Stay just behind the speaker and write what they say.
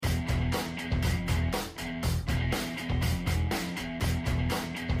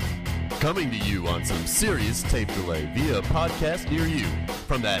Coming to you on some serious tape delay via a podcast near you.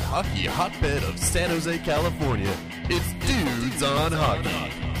 From that hockey hotbed of San Jose, California, it's Dudes on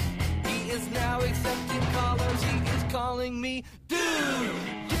Hockey. He is now accepting callers. He is calling me dude.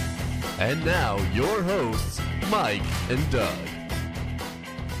 And now, your hosts, Mike and Doug.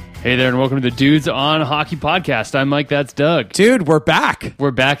 Hey there, and welcome to the Dudes on Hockey podcast. I'm Mike, that's Doug. Dude, we're back. We're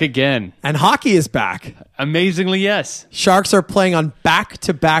back again. And hockey is back. Amazingly, yes. Sharks are playing on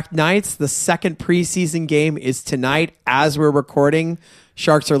back-to-back nights. The second preseason game is tonight as we're recording.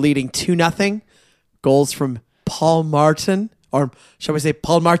 Sharks are leading 2-0. Goals from Paul Martin, or shall we say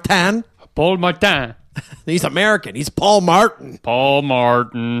Paul Martin? Paul Martin. He's American. He's Paul Martin. Paul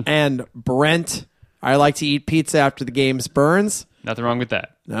Martin. And Brent, I like to eat pizza after the games burns. Nothing wrong with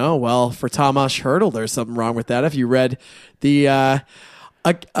that. No, well, for Tomas Hertl, there's something wrong with that. If you read the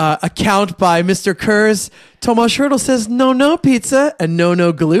account by Mr. Kurz, Tomas Hertl says no pizza and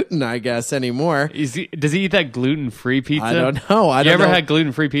no gluten, I guess, anymore. Does he eat that gluten-free pizza? I don't know. You ever had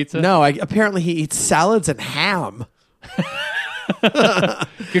gluten-free pizza? No, apparently he eats salads and ham.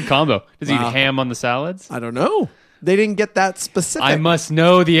 Good combo. Does he eat ham on the salads? I don't know. They didn't get that specific. I must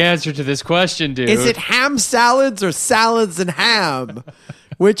know the answer to this question, dude. Is it ham salads or salads and ham?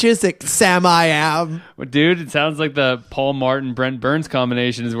 Which is it, Sam I am? Well, dude, it sounds like the Paul Martin Brent Burns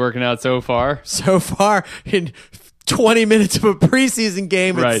combination is working out so far. So far, in 20 minutes of a preseason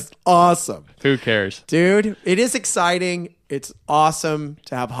game, it's Right. awesome. Who cares? Dude, it is exciting. It's awesome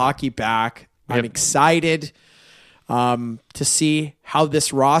to have hockey back. I'm Yep. excited to see how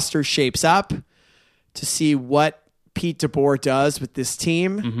this roster shapes up, to see what Pete DeBoer does with this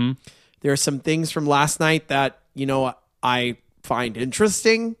team. Mm-hmm. There are some things from last night that, I find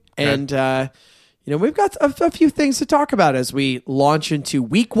interesting. Okay. And, we've got a few things to talk about as we launch into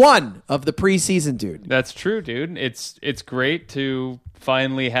week 1 of the preseason, dude. That's true, dude. It's great to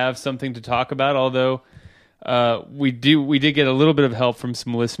finally have something to talk about, although we did get a little bit of help from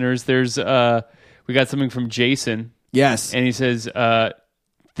some listeners. There's we got something from Jason. Yes. And he says the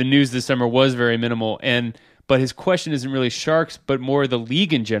news this summer was very minimal, but his question isn't really Sharks, but more the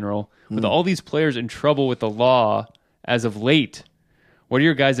league in general. With all these players in trouble with the law as of late, what are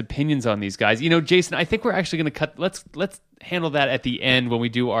your guys' opinions on these guys? Jason, I think we're actually going to cut. Let's handle that at the end when we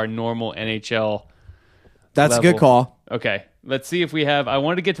do our normal NHL. That's level. a good call. Okay, let's see if we have. I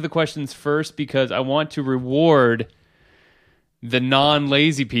wanted to get to the questions first because I want to reward the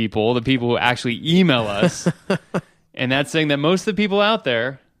non-lazy people, the people who actually email us. And that's saying that most of the people out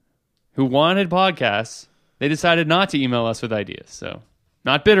there who wanted podcasts, they decided not to email us with ideas. So,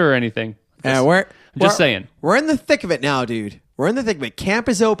 not bitter or anything. I'm just saying. We're in the thick of it now, dude. We're in the thick of it. Camp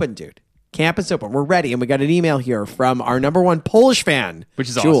is open, dude. Camp is open. We're ready. And we got an email here from our number one Polish fan, Which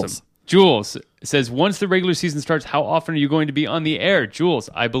is Jules. awesome. Jules says, once the regular season starts, how often are you going to be on the air? Jules,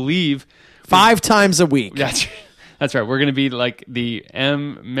 I believe 5 times a week. That's right. We're going to be like the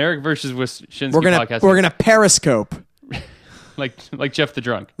Merrick versus Wyszynski We're podcast. gonna Periscope. like Jeff the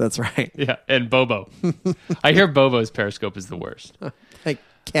Drunk. That's right. Yeah, and Bobo. I hear Bobo's Periscope is the worst. I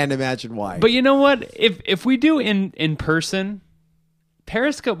can't imagine why. But you know what? If we do in person,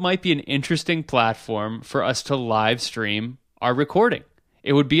 Periscope might be an interesting platform for us to live stream our recording.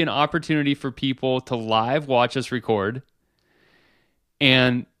 It would be an opportunity for people to live watch us record,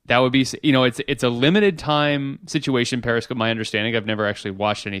 and that would be, it's a limited time situation. Periscope, my understanding. I've never actually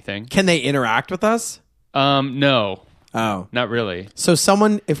watched anything. Can they interact with us? No. Oh. Not really. So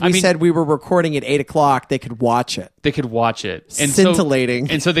if we said we were recording at 8:00, they could watch it. They could watch it.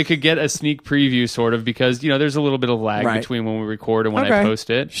 Scintillating. So they could get a sneak preview, sort of, because, there's a little bit of lag Right. between when we record and when I Okay. post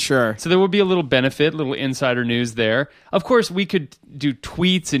it. Sure. So there would be a little benefit, a little insider news there. Of course, we could do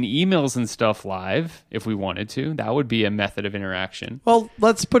tweets and emails and stuff live if we wanted to. That would be a method of interaction. Well,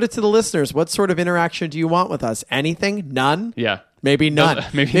 let's put it to the listeners. What sort of interaction do you want with us? Anything? None? Yeah. Maybe none. No,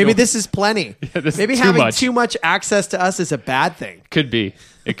 maybe no. this is plenty. this is maybe too having much. too much access to us is a bad thing. Could be.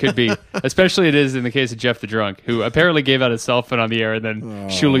 It could be. Especially it is in the case of Jeff the Drunk, who apparently gave out his cell phone on the air and then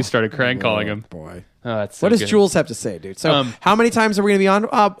Shuli started crank calling him. Boy. Oh, that's so What does good. Jules have to say, dude? So how many times are we going to be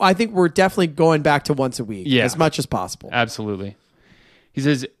on? I think we're definitely going back to once a week, Yeah. as much as possible. Absolutely. He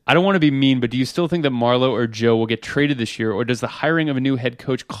says, I don't want to be mean, but do you still think that Marleau or Joe will get traded this year, or does the hiring of a new head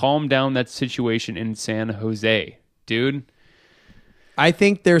coach calm down that situation in San Jose? Dude, I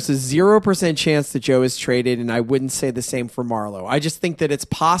think there's a 0% chance that Joe is traded, and I wouldn't say the same for Marleau. I just think that it's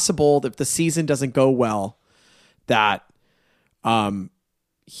possible that if the season doesn't go well, that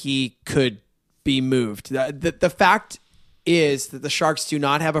he could be moved. The fact is that the Sharks do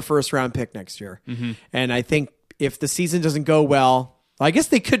not have a first-round pick next year. Mm-hmm. And I think if the season doesn't go well, I guess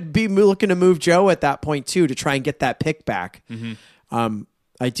they could be looking to move Joe at that point, too, to try and get that pick back. Mm-hmm.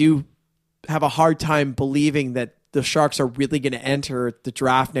 I do have a hard time believing that the Sharks are really going to enter the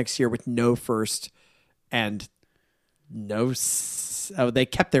draft next year with no first and they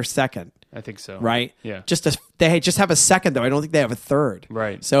kept their second. I think so. Right? Yeah. They just have a second, though. I don't think they have a third.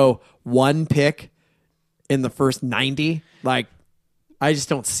 Right. So one pick in the first 90, like, I just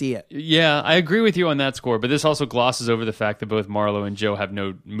don't see it. Yeah, I agree with you on that score, but this also glosses over the fact that both Marleau and Joe have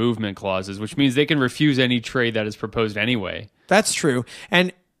no movement clauses, which means they can refuse any trade that is proposed anyway. That's true.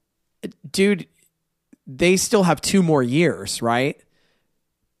 And, dude, they still have 2 more years, right?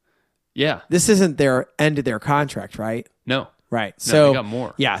 Yeah. This isn't their end of their contract, right? No. Right. No, So they got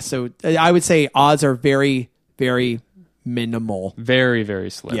more. Yeah. So I would say odds are very, very minimal. Very, very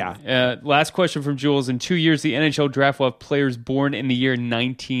slim. Yeah. Last question from Jules. In 2 years, the NHL draft will have players born in the year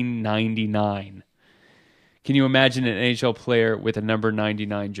 1999. Can you imagine an NHL player with a number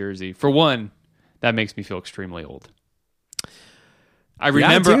 99 jersey? For one, that makes me feel extremely old. I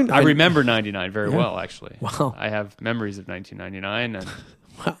remember 99 very well, actually. Wow. I have memories of 1999. And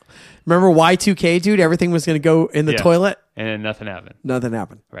Remember Y2K, dude? Everything was going to go in the toilet. And nothing happened. Nothing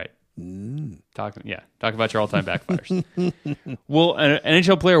happened. Right. Talk about your all-time backfires. Will an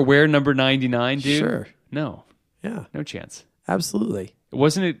NHL player wear number 99, dude? Sure. No. Yeah. No chance. Absolutely.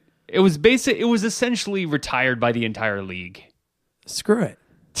 It was essentially retired by the entire league. Screw it.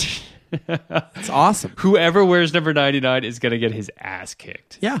 It's awesome. Whoever wears number 99 is going to get his ass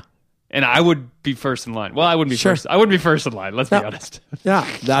kicked. Yeah. And I would be first in line. Well, I wouldn't be Sure. first. I wouldn't be first in line. Let's be honest. Yeah.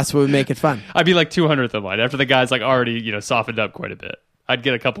 That's what would make it fun. I'd be like 200th in line after the guy's like already, softened up quite a bit. I'd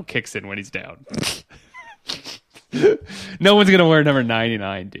get a couple kicks in when he's down. No one's gonna wear number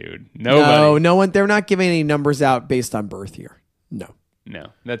 99, dude. Nobody. No one. They're not giving any numbers out based on birth year. No,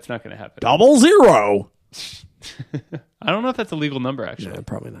 that's not gonna happen. 00. I don't know if that's a legal number, actually. No,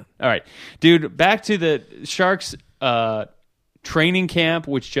 probably not. All right, dude. Back to the Sharks training camp,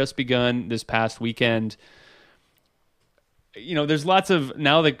 which just begun this past weekend. There's lots of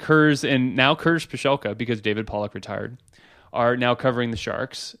now that Kurz Peshelka, because David Pollock retired, are now covering the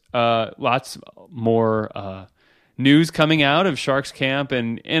Sharks. Lots more news coming out of Sharks camp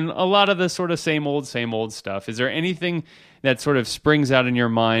and a lot of the sort of same old stuff. Is there anything that sort of springs out in your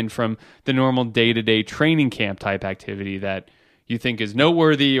mind from the normal day-to-day training camp type activity that you think is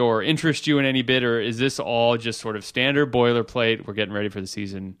noteworthy or interests you in any bit, or is this all just sort of standard boilerplate? We're getting ready for the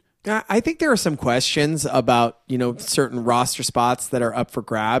season. I think there are some questions about, certain roster spots that are up for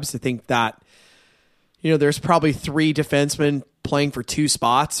grabs. I think that, there's probably 3 defensemen playing for 2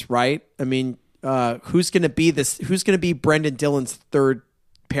 spots, right? I mean, who's going to be Brendan Dillon's third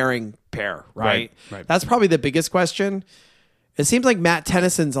pairing pair, right? Right. That's probably the biggest question. It seems like Matt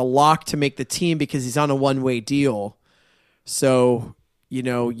Tennyson's a lock to make the team because he's on a one-way deal. So,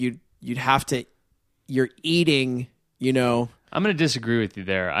 you'd have to, you're eating, I'm going to disagree with you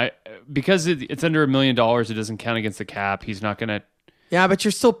there. Because it's under $1 million, it doesn't count against the cap. He's not going to. Yeah, but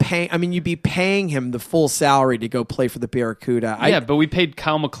you're still paying. I mean, you'd be paying him the full salary to go play for the Barracuda. But we paid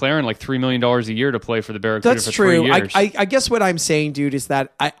Kyle McLaren like $3 million a year to play for the Barracuda. That's for true. 3 years. I guess what I'm saying, dude, is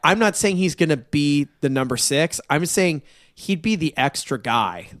that I'm not saying he's going to be the number 6. I'm saying he'd be the extra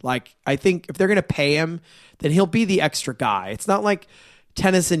guy. Like, I think if they're going to pay him, then he'll be the extra guy. It's not like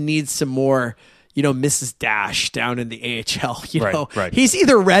Tennyson needs some more, Mrs. Dash down in the AHL. Right. He's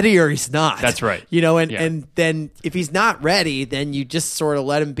either ready or he's not. That's right. And then if he's not ready, then you just sort of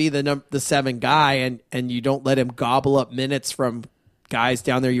let him be the 7 guy, and you don't let him gobble up minutes from guys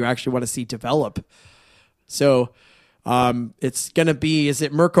down there you actually want to see develop. So it's going to be, is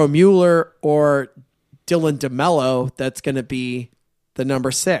it Mirko Mueller or Dylan DeMello that's going to be the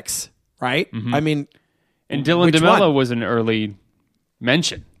number 6, right? Mm-hmm. I mean, and Dylan DeMello was an early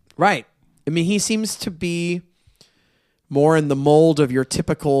mention. Right. I mean, he seems to be more in the mold of your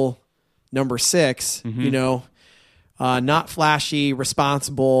typical number 6, not flashy,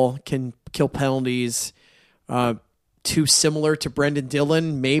 responsible, can kill penalties, too similar to Brendan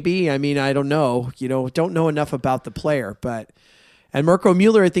Dillon, maybe. I mean, I don't know. Don't know enough about the player. And Mirko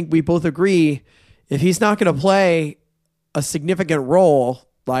Mueller, I think we both agree, if he's not going to play a significant role,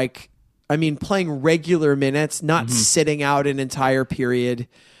 playing regular minutes, not sitting out an entire period,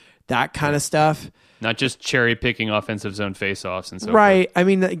 that kind of stuff. Not just cherry picking offensive zone faceoffs and so right. Forth. I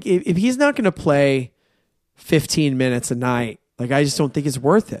mean, if he's not going to play 15 minutes a night, I just don't think it's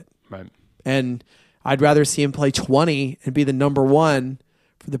worth it. Right. And I'd rather see him play 20 and be the number 1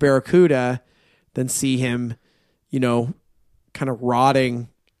 for the Barracuda than see him, kind of rotting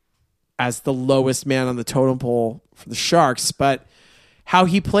as the lowest man on the totem pole for the Sharks. But how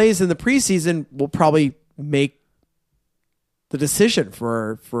he plays in the preseason will probably make the decision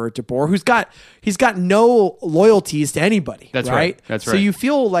for DeBoer, he's got no loyalties to anybody. That's right. That's right. So you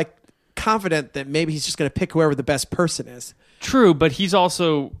feel confident that maybe he's just going to pick whoever the best person is. True, but he's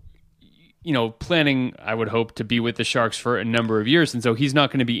also, planning, I would hope, to be with the Sharks for a number of years, and so he's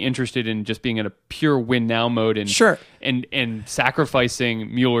not going to be interested in just being in a pure win now mode and Sure. and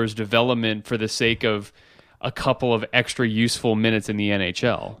sacrificing Mueller's development for the sake of a couple of extra useful minutes in the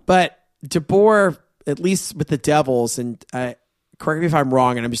NHL. But DeBoer, at least with the Devils, and correct me if I'm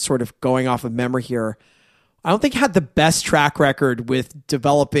wrong, and I'm just sort of going off of memory here, I don't think had the best track record with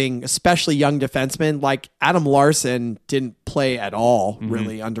developing, especially young defensemen. Like Adam Larson didn't play at all,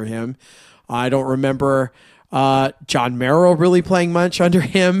 really, under him. I don't remember John Merrill really playing much under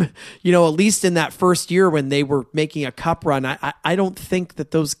him. At least in that first year when they were making a cup run, I don't think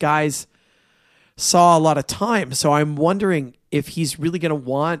that those guys saw a lot of time. So I'm wondering if he's really going to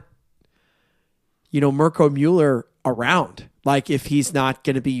want, Mirko Mueller around, like if he's not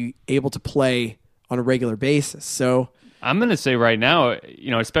going to be able to play on a regular basis. So I'm going to say right now,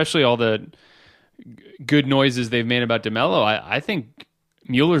 especially all the good noises they've made about DeMello, I think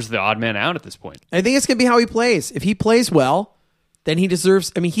Mueller's the odd man out at this point. I think it's going to be how he plays. If he plays well, then he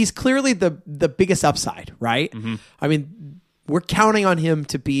deserves, he's clearly the biggest upside, right? Mm-hmm. We're counting on him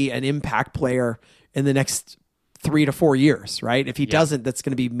to be an impact player in the next 3 to 4 years, right? If he doesn't, that's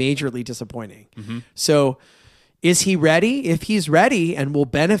going to be majorly disappointing. Mm-hmm. So is he ready? If he's ready and will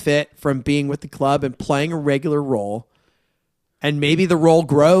benefit from being with the club and playing a regular role, and maybe the role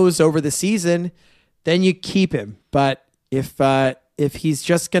grows over the season, then you keep him. But if he's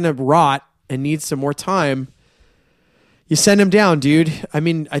just going to rot and needs some more time, you send him down, dude. I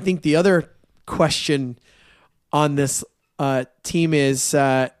think the other question on this team is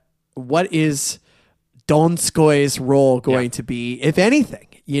what is Donskoi's role going to be, if anything?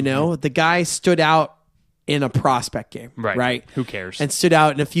 The guy stood out in a prospect game, right? Who cares? And stood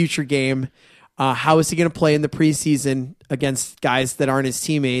out in a future game. How is he going to play in the preseason against guys that aren't his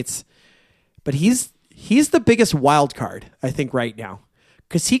teammates? But he's the biggest wild card, I think, right now,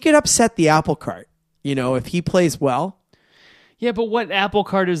 because he could upset the apple cart. If he plays well. Yeah, but what apple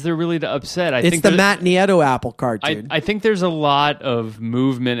cart is there really to upset? It's the Matt Nieto apple cart, dude. I think there's a lot of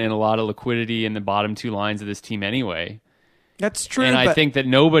movement and a lot of liquidity in the bottom two lines of this team anyway. That's true. And I think that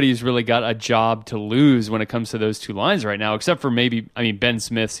nobody's really got a job to lose when it comes to those two lines right now, except for maybe, Ben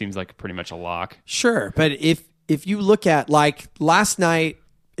Smith seems like pretty much a lock. Sure, but if you look at, like, last night,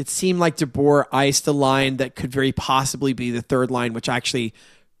 it seemed like DeBoer iced a line that could very possibly be the third line, which actually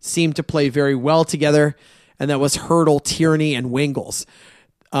seemed to play very well together, and that was Hurdle, Tierney, and Wingles.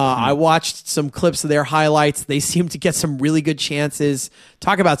 I watched some clips of their highlights. They seem to get some really good chances.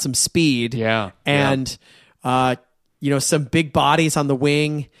 Talk about some speed. Yeah. And, some big bodies on the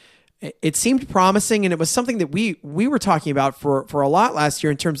wing. It seemed promising, and it was something that we were talking about for a lot last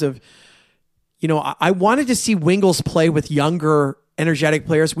year in terms of, I wanted to see Wingles play with younger, energetic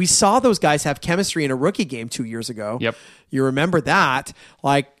players. We saw those guys have chemistry in a rookie game 2 years ago. Yep. You remember that.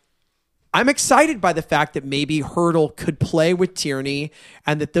 Like, I'm excited by the fact that maybe Hurdle could play with Tierney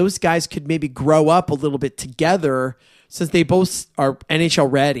and that those guys could maybe grow up a little bit together since they both are NHL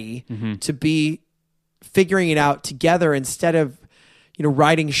ready to be figuring it out together instead of,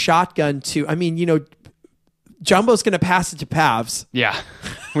 riding shotgun to, Jumbo's going to pass it to Pavs. Yeah.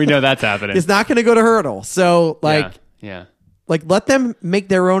 We know that's happening. He's not going to go to Hurdle. So yeah. Like, let them make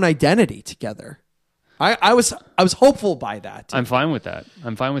their own identity together. I was hopeful by that. I'm fine with that.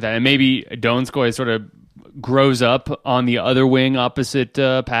 And maybe Donskoi sort of grows up on the other wing opposite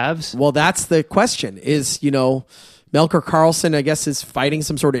Pavs. Well, that's the question. Is, Melker Karlsson, I guess, is fighting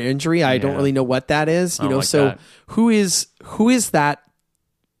some sort of injury. I don't really know what that is. That. who is that?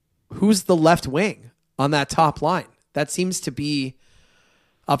 Who's the left wing on that top line? That seems to be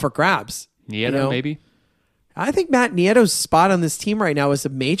up for grabs. Nieto, maybe. I think Matt Nieto's spot on this team right now is a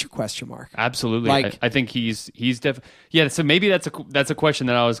major question mark. Absolutely. Like, I think he's definitely. Yeah, so maybe that's a question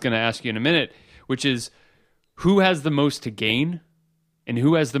that I was going to ask you in a minute, which is who has the most to gain and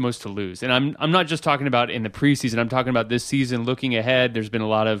who has the most to lose? And I'm not just talking about in the preseason. I'm talking about this season, looking ahead. There's been a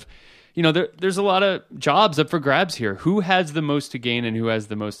lot of, there's a lot of jobs up for grabs here. Who has the most to gain and who has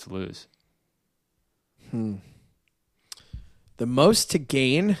the most to lose? The most to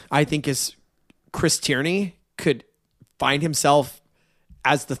gain, I think, is Chris Tierney could find himself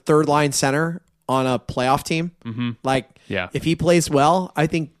as the third line center on a playoff team. Mm-hmm. If he plays well, I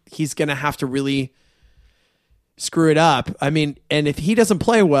think he's going to have to really screw it up. And if he doesn't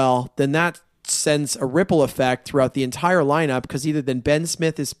play well, then that sends a ripple effect throughout the entire lineup, because either then Ben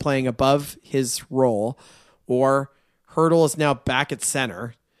Smith is playing above his role or Hurdle is now back at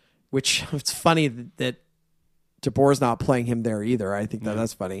center, which it's funny that DeBoer's not playing him there either. I think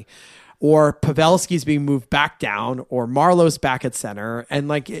that's funny. Or Pavelski's being moved back down, or Marlowe's back at center. And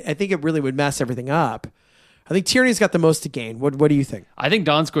like, I think it really would mess everything up. I think Tierney's got the most to gain. What do you think? I think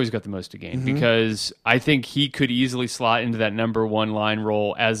Donskoy's got the most to gain because I think he could easily slot into that number one line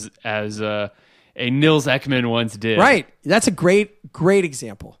role as a Nils Ekman once did. Right. That's a great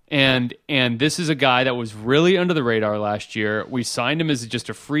example. And this is a guy that was really under the radar last year. We signed him as just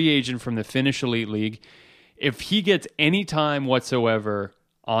a free agent from the Finnish Elite League. If he gets any time whatsoever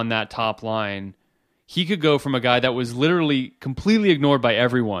on that top line, he could go from a guy that was literally completely ignored by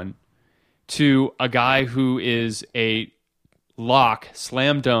everyone to a guy who is a lock,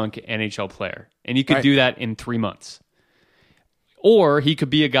 slam dunk NHL player. And he could do that in 3 months. Or he could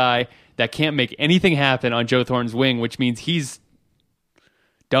be a guy that can't make anything happen on Joe Thornton's wing, which means he's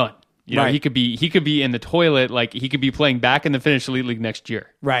done. You know, he could be in the toilet, like he could be playing back in the Finnish Elite League next year.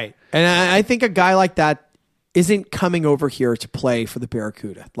 Right. And I think a guy like that isn't coming over here to play for the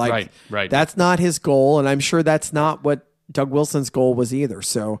Barracuda. Like, right. That's not his goal, and I'm sure that's not what Doug Wilson's goal was either.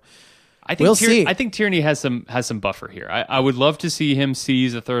 So I think see. I think Tierney has some buffer here. I would love to see him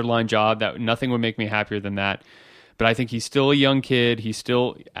seize a third line job. That nothing would make me happier than that. But I think he's still a young kid. He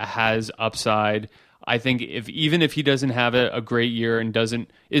still has upside. I think even if he doesn't have a great year and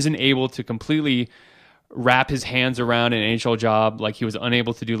isn't able to completely wrap his hands around an NHL job like he was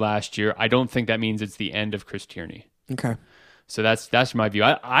unable to do last year, I don't think that means it's the end of Chris Tierney. Okay. So that's my view.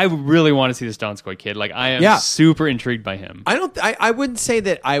 I really want to see this Donskoy kid. Like I am super intrigued by him. I wouldn't say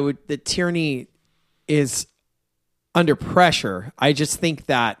that Tierney is under pressure. I just think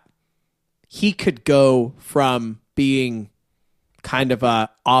that he could go from being kind of a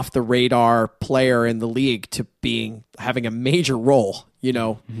off the radar player in the league to having a major role, you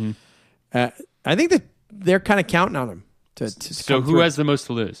know. I think that they're kind of counting on him to So who has the most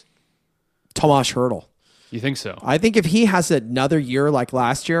to lose? Tomas Hertl. You think so? I think if he has another year like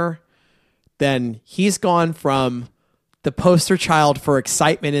last year, then he's gone from the poster child for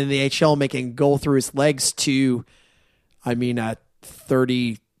excitement in the HL, making a goal through his legs, to, I mean, a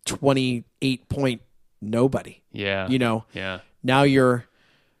 30, 28 point nobody. Yeah. You know? Yeah. Now you're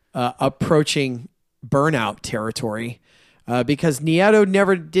approaching burnout territory because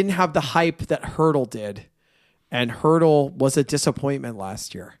Nieto didn't have the hype that Hertl did. And Hertl was a disappointment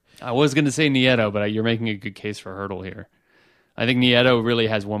last year. I was going to say Nieto, but you're making a good case for Hertl here. I think Nieto really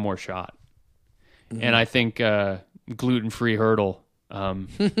has one more shot. And I think gluten-free Hertl,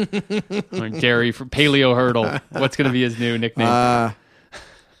 or dairy for paleo Hertl. What's going to be his new nickname? Yeah.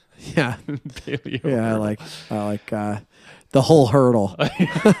 Paleo Yeah, Hertl. I like the whole hurdle.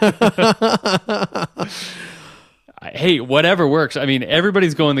 Hey, whatever works. I mean,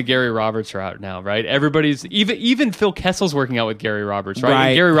 everybody's going the Gary Roberts route now, right? Everybody's even Phil Kessel's working out with Gary Roberts, right?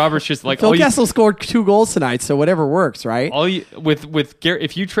 And Gary Roberts just like Phil Kessel scored 2 goals tonight, so whatever works, right? With Gary,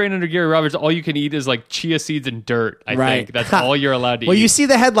 if you train under Gary Roberts, all you can eat is like chia seeds and dirt. I think that's all you're allowed to eat. Well, you see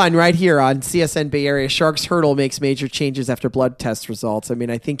the headline right here on CSN Bay Area: Sharks Hertl makes major changes after blood test results. I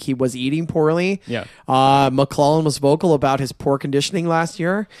mean, I think he was eating poorly. Yeah. McClellan was vocal about his poor conditioning last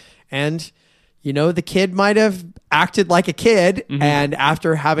year, and you know, the kid might have acted like a kid, and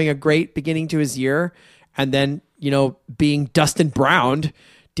after having a great beginning to his year, and then, you know, being Dustin Browned,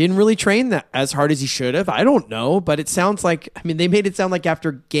 didn't really train that as hard as he should have. I don't know, but it sounds like, I mean, they made it sound like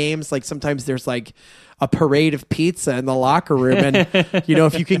after games, like sometimes there's like a parade of pizza in the locker room, and you know,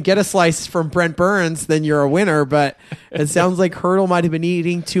 if you can get a slice from Brent Burns, then you're a winner. But it sounds like Hertl might have been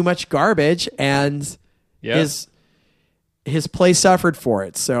eating too much garbage, and his play suffered for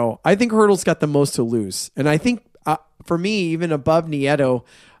it. So I think Hertl's got the most to lose. And I think for me, even above Nieto,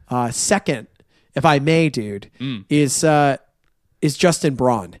 second, if I may, dude, is Justin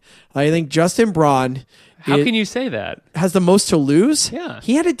Braun. I think Justin Braun... How can you say that? Has the most to lose? Yeah.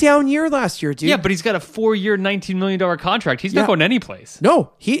 He had a down year last year, dude. Yeah, but he's got a 4-year, $19 million contract. He's not going anyplace.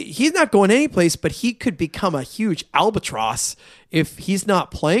 No, he's not going anyplace, but he could become a huge albatross if he's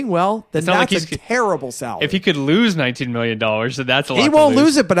not playing well. Then that's a terrible salary. If he could lose $19 million, then that's a lot. He won't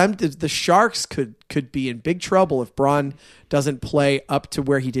lose it, but the Sharks could be in big trouble if Braun doesn't play up to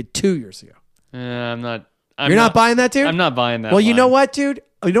where he did 2 years ago. I'm not. You're not buying that, dude? I'm not buying that. Well, you know what, dude?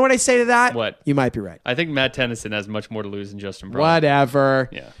 You know what I say to that? What? You might be right. I think Matt Tennyson has much more to lose than Justin Braun. Whatever.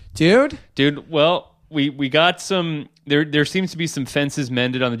 Yeah. Dude, well, we got some... There seems to be some fences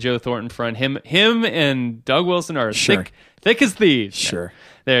mended on the Joe Thornton front. Him and Doug Wilson are thick as thieves. Sure.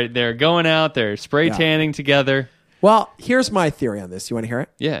 They're going out. They're spray tanning together. Well, here's my theory on this. You want to hear it?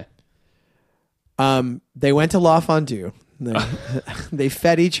 Yeah. They went to La Fondue. They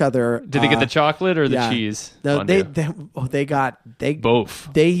fed each other. Did they get the chocolate or the cheese? No, fondue? they got Both.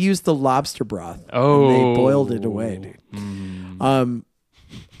 They used the lobster broth. Oh. And they boiled it away, dude.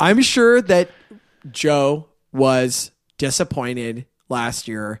 I'm sure that Joe was disappointed last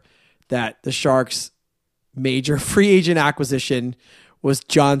year that the Sharks' major free agent acquisition was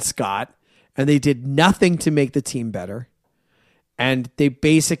John Scott, and they did nothing to make the team better. And they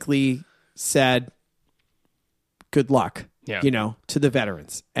basically said, good luck, to the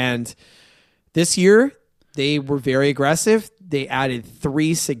veterans. And this year, they were very aggressive. They added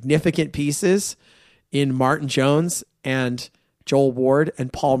 3 significant pieces in Martin Jones and Joel Ward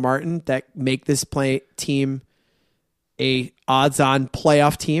and Paul Martin that make this team a odds-on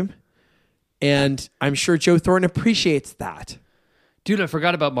playoff team. And I'm sure Joe Thornton appreciates that. Dude, I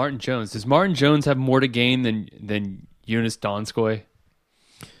forgot about Martin Jones. Does Martin Jones have more to gain than Jonas Donskoy?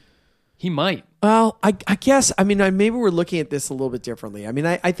 He might. Well, I guess, maybe we're looking at this a little bit differently.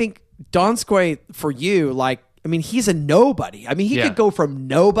 I think Donskoy, for you, he's a nobody. He could go from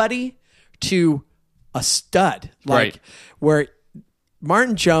nobody to a stud. Right. Where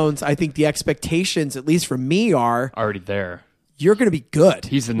Martin Jones, I think the expectations, at least from me, are already there. You're going to be good.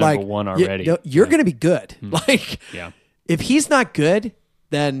 He's the number one already. You're going to be good. Yeah. If he's not good,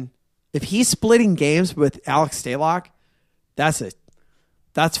 then if he's splitting games with Alex Stalock, that's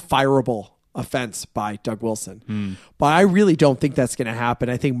fireable offense by Doug Wilson. But I really don't think that's going to happen.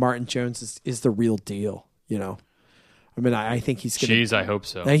 I think Martin Jones is the real deal. I think he's going to. Jeez, I hope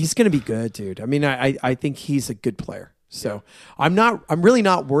so. He's going to be good, dude. I think he's a good player. So I'm really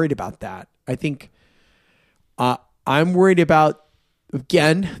not worried about that. I think I'm worried about,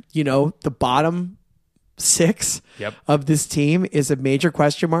 again, the bottom 6 of this team is a major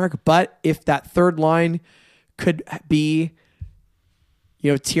question mark. But if that third line could be,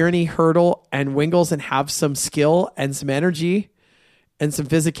 Tierney, Hurdle, and Wingles and have some skill and some energy and some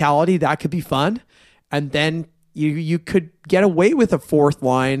physicality, that could be fun. And then you could get away with a fourth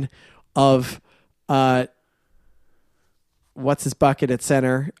line of what's his bucket at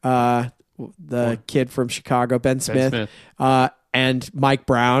center? The kid from Chicago, Ben Smith. And Mike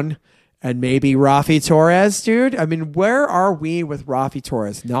Brown. And maybe Rafi Torres, dude. Where are we with Rafi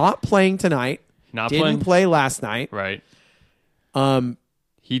Torres? Not playing tonight. Didn't play last night. Right.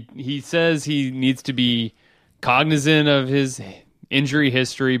 He says he needs to be cognizant of his injury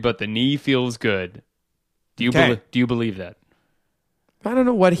history, but the knee feels good. Do you believe that? I don't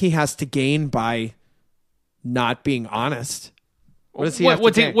know what he has to gain by not being honest. What's he going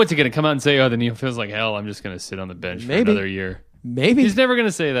to come out and say? Oh, the knee feels like hell. I'm just going to sit on the bench for another year. Maybe he's never going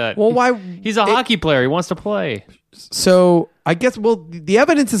to say that. Well, why? He's a hockey player. He wants to play. So I guess. Well, the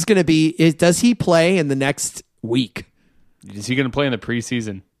evidence is going to be: does he play in the next week? Is he going to play in the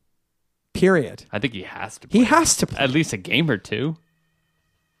preseason? Period. I think he has to. Play. He has to play at least a game or two.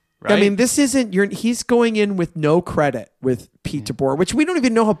 Right? This isn't. He's going in with no credit with Pete DeBoer, which we don't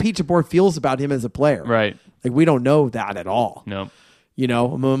even know how Pete DeBoer feels about him as a player. Right. We don't know that at all. No.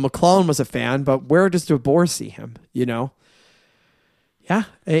 McClellan was a fan, but where does DeBoer see him? Yeah.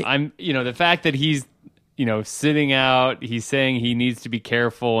 The fact that he's, sitting out, he's saying he needs to be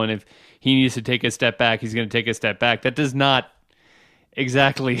careful, and if he needs to take a step back, he's going to take a step back. That does not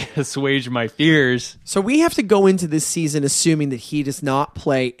exactly assuage my fears. So we have to go into this season assuming that he does not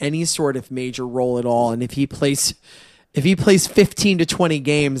play any sort of major role at all, and if he plays 15 to 20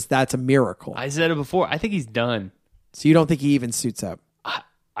 games, that's a miracle. I said it before. I think he's done. So you don't think he even suits up?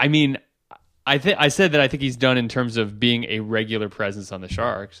 I said that I think he's done in terms of being a regular presence on the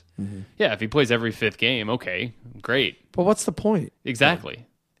Sharks. Mm-hmm. Yeah, if he plays every 5th game, okay, great. But what's the point? Exactly.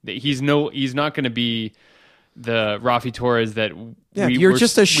 He's not going to be the Rafi Torres that if you're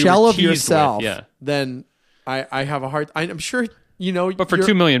just a shell of yourself, then I have a hard. I'm sure But for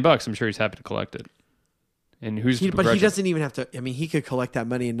 $2 million, I'm sure he's happy to collect it. And but he doesn't even have to. He could collect that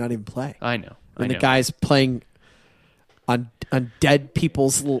money and not even play. I know. And the guy's playing on dead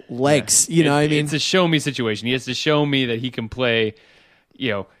people's legs. Yeah. It's a show me situation. He has to show me that he can play,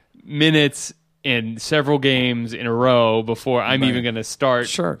 minutes in several games in a row before I'm even going to start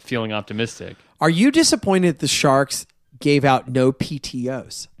feeling optimistic. Are you disappointed the Sharks gave out no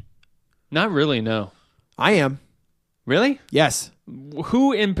PTOs? Not really, no. I am. Really? Yes.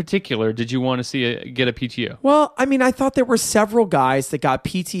 Who in particular did you want to see get a PTO? Well, I thought there were several guys that got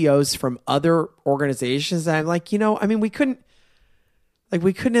PTOs from other organizations. And I'm like, we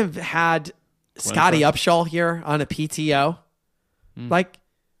couldn't have had Scotty Upshall here on a PTO. I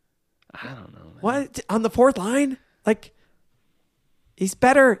don't know. What on the 4th line? He's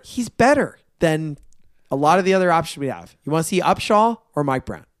better. He's better than a lot of the other options we have. You want to see Upshall or Mike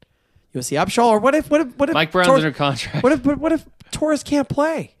Brown? Yossi Upshaw, or what if Mike Brown's under contract? What if Torres can't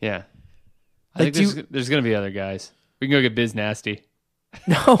play? Yeah, I Like, think there's going to be other guys. We can go get Biz Nasty.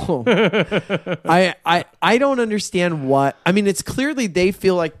 No, I don't understand what. I mean, it's clearly they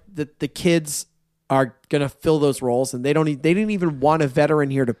feel like the kids are gonna fill those roles, and they didn't even want a veteran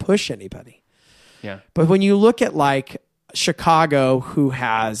here to push anybody. Yeah, But when you look at like Chicago, who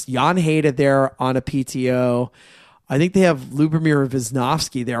has Jan Heda there on a PTO, I think they have Lubomir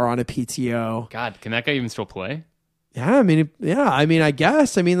Wisnowski there on a PTO. God, can that guy even still play? Yeah, I mean, I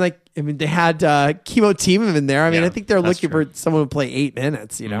guess. I mean, they had Chemo Team in there. I mean, Yeah, I think they're that's looking true. for someone to play 8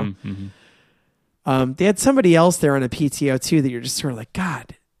 minutes, you know? Mm-hmm. They had somebody else there on a PTO too that you're just sort of like,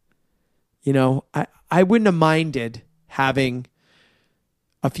 God, you know, I wouldn't have minded having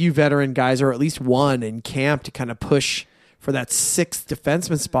a few veteran guys or at least one in camp to kind of push for that 6th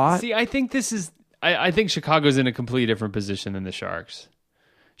defenseman spot. See, I think I think Chicago's in a completely different position than the Sharks.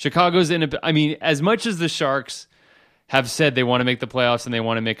 Chicago's I mean, as much as the Sharks have said they want to make the playoffs and they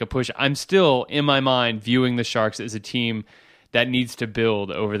want to make a push, I'm still, in my mind, viewing the Sharks as a team that needs to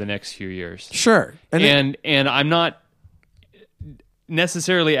build over the next few years. Sure. And I'm not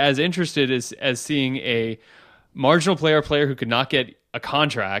necessarily as interested as seeing a marginal player who could not get a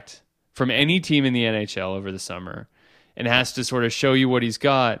contract from any team in the NHL over the summer and has to sort of show you what he's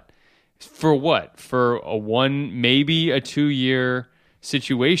got for what? For a 1, maybe a 2-year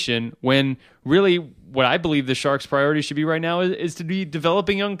situation, when really what I believe the Sharks' priority should be right now is to be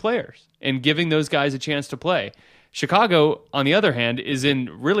developing young players and giving those guys a chance to play. Chicago, on the other hand, is in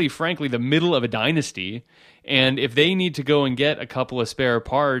really, frankly, the middle of a dynasty. And if they need to go and get a couple of spare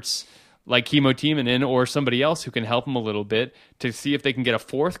parts like Chemo Timonen or somebody else who can help them a little bit to see if they can get a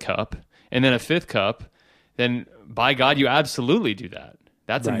 4th cup and then a 5th cup, then by God, you absolutely do that.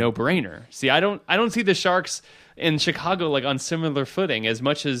 That's a no-brainer. See, I don't see the Sharks in Chicago like on similar footing as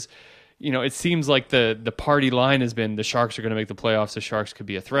much as, you know, it seems like the party line has been the Sharks are going to make the playoffs. The Sharks could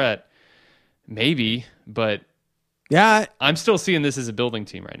be a threat. Maybe, but yeah, I'm still seeing this as a building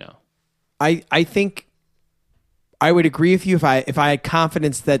team right now. I think I would agree with you if I had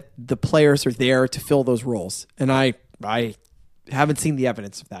confidence that the players are there to fill those roles. And I haven't seen the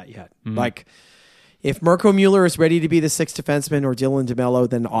evidence of that yet. Mm-hmm. Like, if Mirko Mueller is ready to be the 6th defenseman or Dylan DeMello,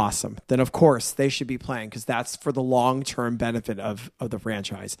 then awesome. Then, of course, they should be playing because that's for the long-term benefit of the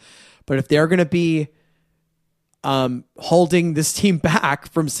franchise. But if they're going to be holding this team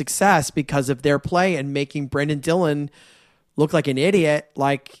back from success because of their play and making Brendan Dillon look like an idiot,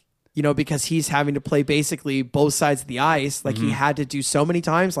 like, you know, because he's having to play basically both sides of the ice, like he had to do so many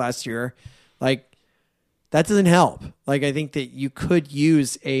times last year, like, that doesn't help. Like, I think that you could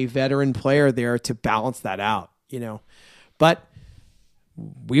use a veteran player there to balance that out, you know. But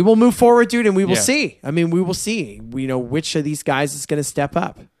we will move forward, dude, and we will see. I mean, we will see, you know, which of these guys is going to step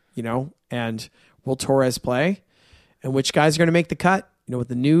up, you know, and will Torres play, and which guys are going to make the cut, you know, with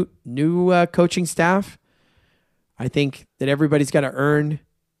the new coaching staff. I think that everybody's got to earn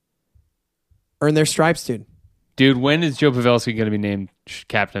their stripes, dude. Dude, when is Joe Pavelski going to be named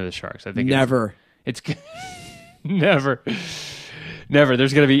captain of the Sharks? I think Never. It's never.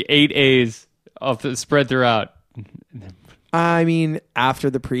 There's going to be 8 A's spread throughout. I mean,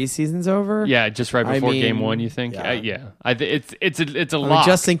 after the preseason's over. Yeah, just right before mean, game 1. You think? yeah. It's a I mean, lock.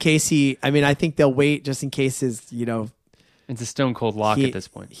 just in case I think they'll wait just in case his, you know, It's a stone cold lock at this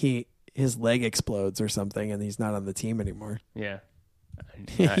point. His leg explodes or something and he's not on the team anymore. Yeah.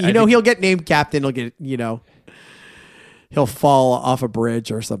 He'll get named captain. He'll get, you know, he'll fall off a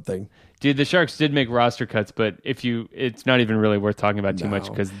bridge or something. Dude, the Sharks did make roster cuts, but it's not even really worth talking about too much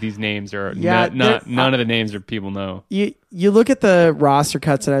because these names are none of the names that people know. You look at the roster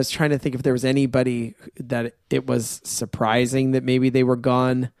cuts, and I was trying to think if there was anybody that it was surprising that maybe they were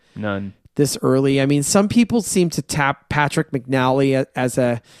gone. None this early. I mean, some people seem to tap Patrick McNally as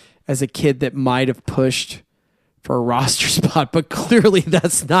a kid that might have pushed for a roster spot, but clearly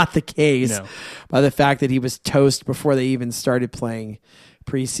that's not the case. No. By the fact that he was toast before they even started playing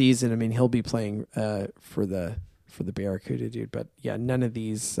preseason. I mean, he'll be playing for the Barracuda, dude. But yeah, none of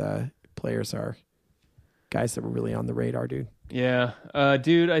these players are guys that were really on the radar, dude. Yeah,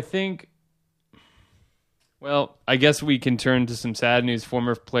 dude. I think. Well, I guess we can turn to some sad news.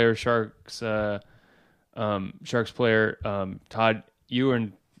 Former player Sharks player Todd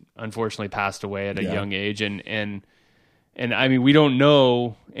Ewan unfortunately passed away at a young age, and I mean, we don't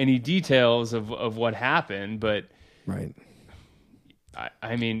know any details of what happened, but right.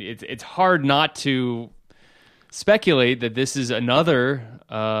 I mean, it's hard not to speculate that this is another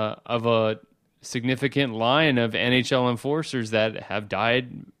of a significant line of NHL enforcers that have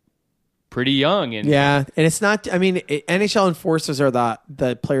died pretty young. And Yeah, and it's not. I mean, NHL enforcers are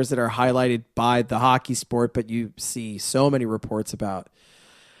the players that are highlighted by the hockey sport, but you see so many reports about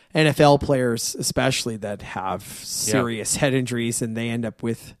NFL players, especially that have serious head injuries, and they end up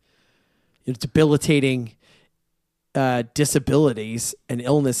with debilitating disabilities and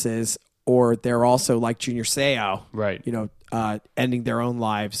illnesses, or they're also like Junior Seau, right? Ending their own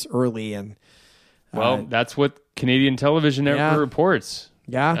lives early. And well, that's what Canadian television network reports.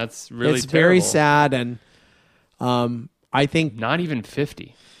 Yeah, that's really it's terrible. very sad, and I think not even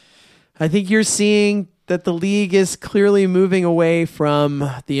 50. I think you're seeing that the league is clearly moving away from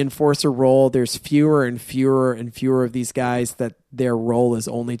the enforcer role. There's fewer and fewer and fewer of these guys that their role is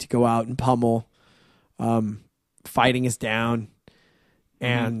only to go out and pummel. Fighting is down,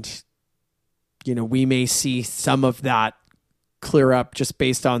 and we may see some of that clear up just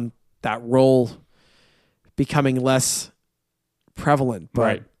based on that role becoming less prevalent.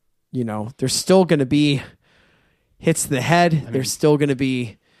 But there's still going to be hits to the head. There's still going to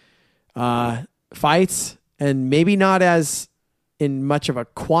be fights, and maybe not as in much of a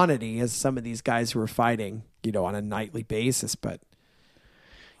quantity as some of these guys who are fighting, on a nightly basis. But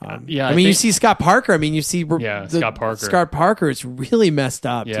you see Scott Parker. I mean, you see Scott Parker. Scott Parker is really messed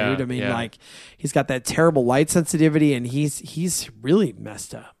up, dude. I mean, like he's got that terrible light sensitivity, and he's really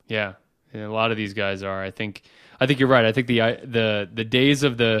messed up. Yeah, a lot of these guys are. I think you're right. I think the days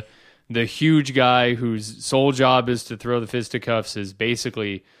of the huge guy whose sole job is to throw the fisticuffs is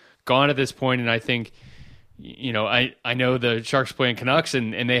basically gone at this point. And I think, I know the Sharks playing Canucks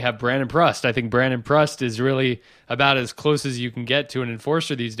and they have Brandon Prust. I think Brandon Prust is really about as close as you can get to an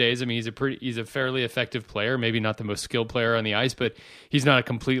enforcer these days. I mean, he's a fairly effective player, maybe not the most skilled player on the ice, but he's not a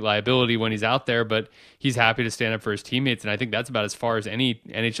complete liability when he's out there, but he's happy to stand up for his teammates. And I think that's about as far as any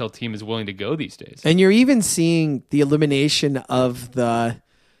NHL team is willing to go these days. And you're even seeing the elimination of the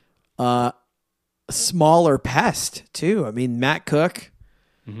smaller pest too. I mean, Matt Cook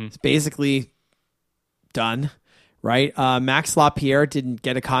is basically done, right? Max Lapierre didn't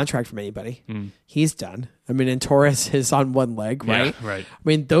get a contract from anybody. He's done. I mean, and Torres is on one leg, right? Yeah, right. I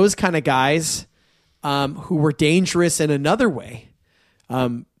mean, those kind of guys who were dangerous in another way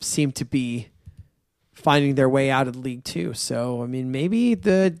seem to be finding their way out of the league too. So, I mean, maybe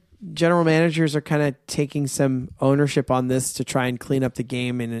the general managers are kind of taking some ownership on this to try and clean up the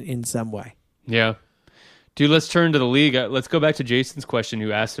game in some way. Yeah. Dude, let's turn to the league. Let's go back to Jason's question,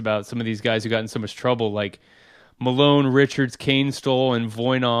 who asked about some of these guys who got in so much trouble, like Malone, Richards, Kane, Stoll, and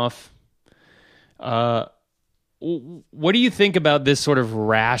Voynov. What do you think about this sort of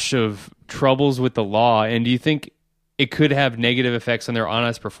rash of troubles with the law? And do you think it could have negative effects on their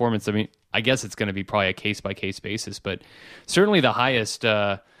on-ice performance? I mean, I guess it's going to be probably a case-by-case basis, but certainly the highest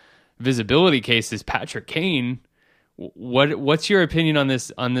visibility case is Patrick Kane. What's your opinion on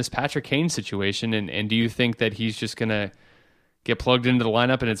this Patrick Kane situation? And do you think that he's just going to get plugged into the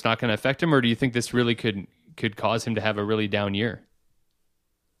lineup and it's not going to affect him? Or do you think this really could cause him to have a really down year?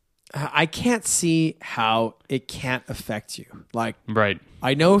 I can't see how it can't affect you. Like, right.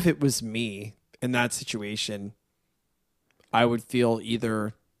 I know if it was me in that situation, I would feel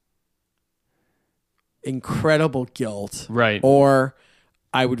either incredible guilt, right, or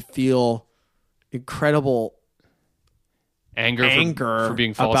I would feel incredible anger for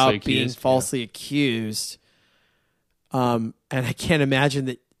being falsely accused. Being falsely accused. And I can't imagine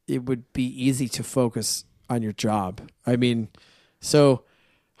that it would be easy to focus on your job. I mean, so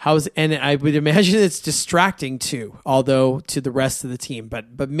and I would imagine it's distracting too, although to the rest of the team,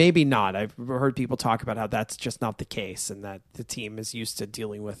 but maybe not. I've heard people talk about how that's just not the case, and that the team is used to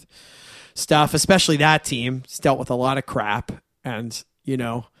dealing with stuff, especially that team. It's dealt with a lot of crap, and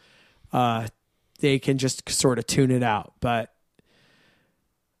they can just sort of tune it out. But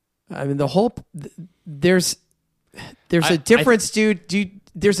I mean, there's a difference, dude.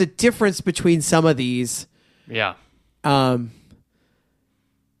 There's a difference between some of these. Yeah.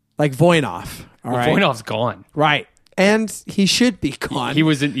 Like Voynov. Right? Voynov's gone. Right. And he should be gone.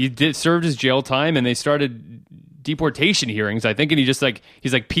 He served his jail time, and they started deportation hearings, I think, and he's like,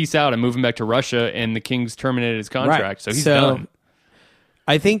 peace out, I'm moving back to Russia, and the Kings terminated his contract. Right. So he's done.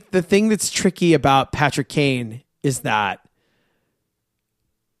 I think the thing that's tricky about Patrick Kane is that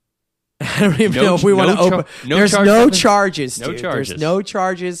I don't even know if we want to open. There's no charges, dude. There's no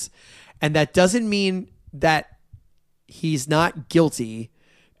charges, and that doesn't mean that he's not guilty,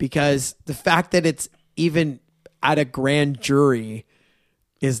 because the fact that it's even at a grand jury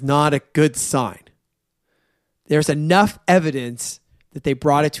is not a good sign. There's enough evidence that they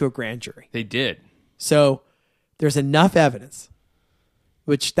brought it to a grand jury. They did. So there's enough evidence,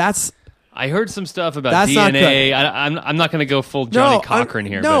 which that's I heard some stuff about That's not DNA. good. I'm not going to go full Johnny Cochran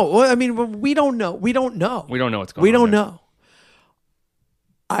here. No, but well, I mean, we don't know. We don't know. we don't know what's going on. We don't there. know.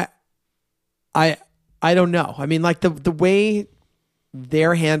 I don't know. I mean, like the way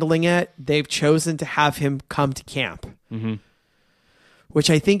they're handling it, they've chosen to have him come to camp. Mm-hmm. Which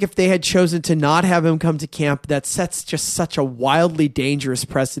I think if they had chosen to not have him come to camp, that sets just such a wildly dangerous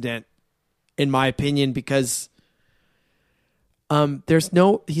precedent, in my opinion, because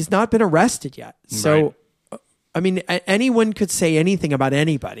he's not been arrested yet. So, Right. I mean, anyone could say anything about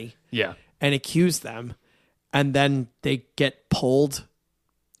anybody Yeah. and accuse them, and then they get pulled.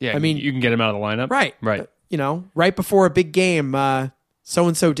 Yeah. I mean, you can get him out of the lineup. Right. Right. You know, right before a big game,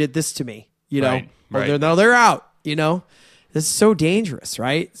 so-and-so did this to me, you know, Right, or right. they're out, you know, this is so dangerous.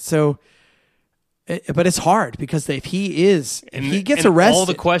 Right. So, but it's hard because if he gets arrested, all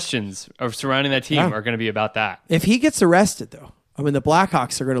the questions of surrounding that team Yeah. are going to be about that. if he gets arrested though, I mean, the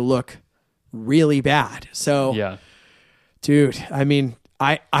Blackhawks are going to look really bad. So, Yeah. dude, I mean,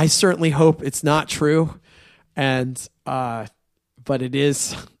 I certainly hope it's not true. And, but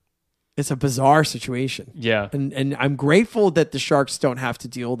it's a bizarre situation. Yeah. And I'm grateful that the Sharks don't have to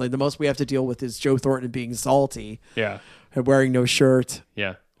deal. The most we have to deal with is Joe Thornton being salty Yeah. and wearing no shirt.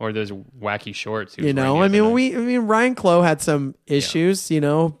 Yeah. Or those wacky shorts. he was You know, wearing I the other mean, night. Ryan Clough had some issues, you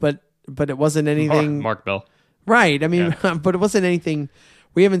know, but it wasn't anything Mark Bell. right. I mean, Yeah. but it wasn't anything.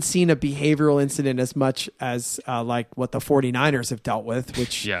 We haven't seen a behavioral incident as much as like what the 49ers have dealt with,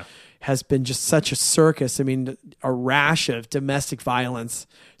 which Yeah. has been just such a circus. I mean, a rash of domestic violence,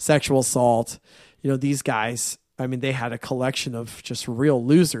 sexual assault. You know, these guys, I mean, they had a collection of just real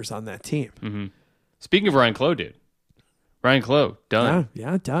losers on that team. Mm-hmm. Speaking of Ryan Clough, dude. Ryan Clough, done.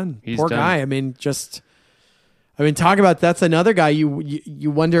 Yeah, done. He's Poor done. guy. I mean, talk about that's another guy you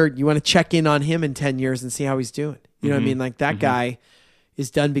wonder, you want to check in on him in 10 years and see how he's doing. You know what I mean? Like that guy is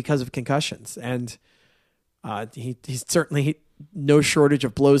done because of concussions, and he's certainly no shortage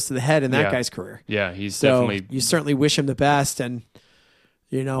of blows to the head in that Yeah. guy's career. Yeah, he's So definitely. you certainly wish him the best, and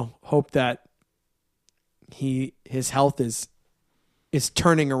you know, hope that his health is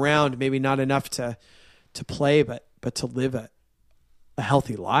turning around. Maybe not enough to play, but to live a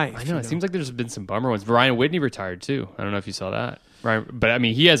healthy life. I know. It seems like there's been some bummer ones. Ryan Whitney retired too. I don't know if you saw that. Ryan, but I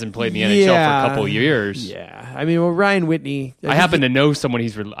mean, he hasn't played in the NHL for a couple of years. Yeah, I mean, well, Ryan Whitney. I happen to know someone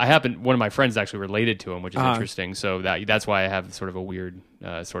one of my friends actually related to him, which is interesting. So that's why I have sort of a weird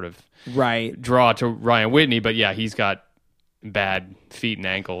sort of right. draw to Ryan Whitney. But yeah, he's got bad feet and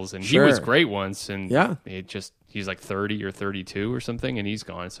ankles, and Sure. he was great once. And Yeah. he's like 30 or 32 or something, and he's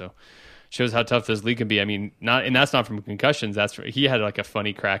gone. So shows how tough this league can be. I mean, that's not from concussions. He had like a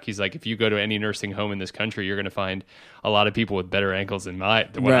funny crack. He's like, if you go to any nursing home in this country, you're going to find a lot of people with better ankles than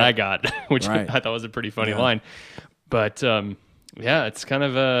what Right. I got, which Right. I thought was a pretty funny line. But yeah, it's kind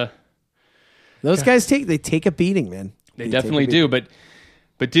of Those guys take a beating, man. they take definitely a beating. do.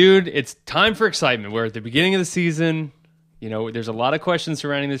 But dude, it's time for excitement. We're at the beginning of the season. You know, there's a lot of questions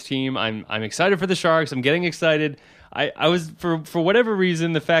surrounding this team. I'm excited for the Sharks. I'm getting excited. I was for whatever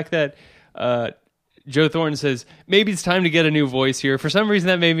reason, the fact that Joe Thornton says maybe it's time to get a new voice here. For some reason,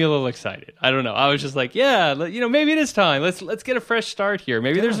 that made me a little excited. I don't know. I was just like, yeah, maybe it is time. Let's get a fresh start here.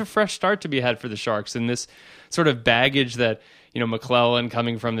 Maybe there's a fresh start to be had for the Sharks, and this sort of baggage that McClellan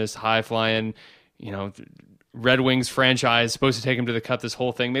coming from this high flying, Red Wings franchise supposed to take him to the cup. This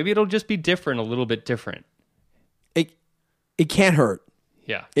whole thing, maybe it'll just be different, a little bit different. It can't hurt.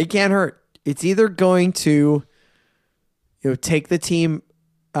 Yeah, It can't hurt. It's either going to, take the team,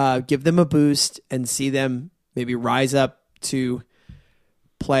 give them a boost, and see them maybe rise up to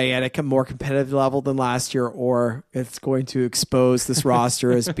play at a more competitive level than last year, or it's going to expose this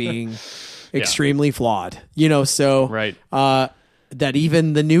roster as being extremely flawed. So right. That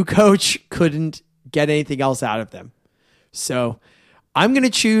even the new coach couldn't get anything else out of them. So I'm going to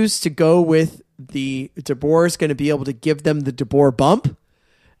choose to go with DeBoer is going to be able to give them the DeBoer bump,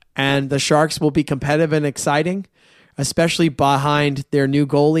 and the Sharks will be competitive and exciting, especially behind their new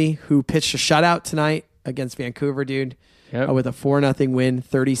goalie who pitched a shutout tonight against Vancouver, dude, Yep. with a 4-0 win,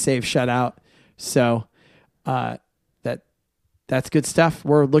 30 save shutout. So that's good stuff.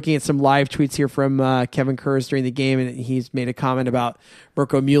 We're looking at some live tweets here from Kevin Kurz during the game, and he's made a comment about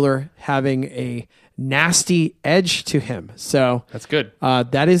Mirko Mueller having a nasty edge to him. So That's good.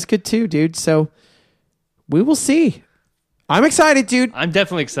 that is good too, dude. So we will see. I'm excited, dude. I'm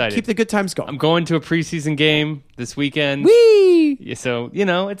definitely excited. Keep the good times going. I'm going to a preseason game this weekend. Whee! Yeah, so,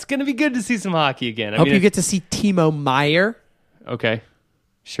 it's going to be good to see some hockey again. I Hope mean, you get to see Timo Meyer. Okay.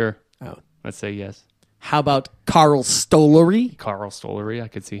 Sure. Oh. Let's say yes. How about Carl Stollery? Carl Stollery. I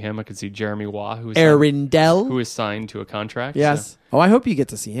could see him. I could see Jeremy Waugh, who is Arundel? signed to a contract. Yes. So, Oh, I hope you get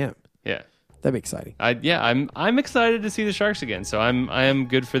to see him. Yeah. That'd be exciting. I'm excited to see the Sharks again. So I am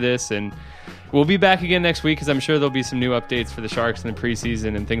good for this, and we'll be back again next week because I'm sure there'll be some new updates for the Sharks in the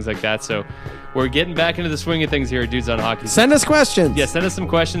preseason and things like that. So we're getting back into the swing of things here at Dudes on Hockey. Send us questions. Yeah, send us some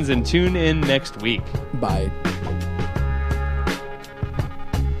questions and tune in next week. Bye.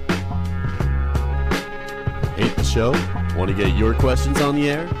 Hate the show? Want to get your questions on the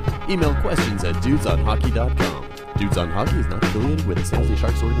air? Email questions at dudesonhockey.com. Dudes on Hockey is not affiliated with the San Jose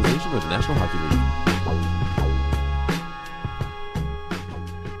Sharks organization or the National Hockey League.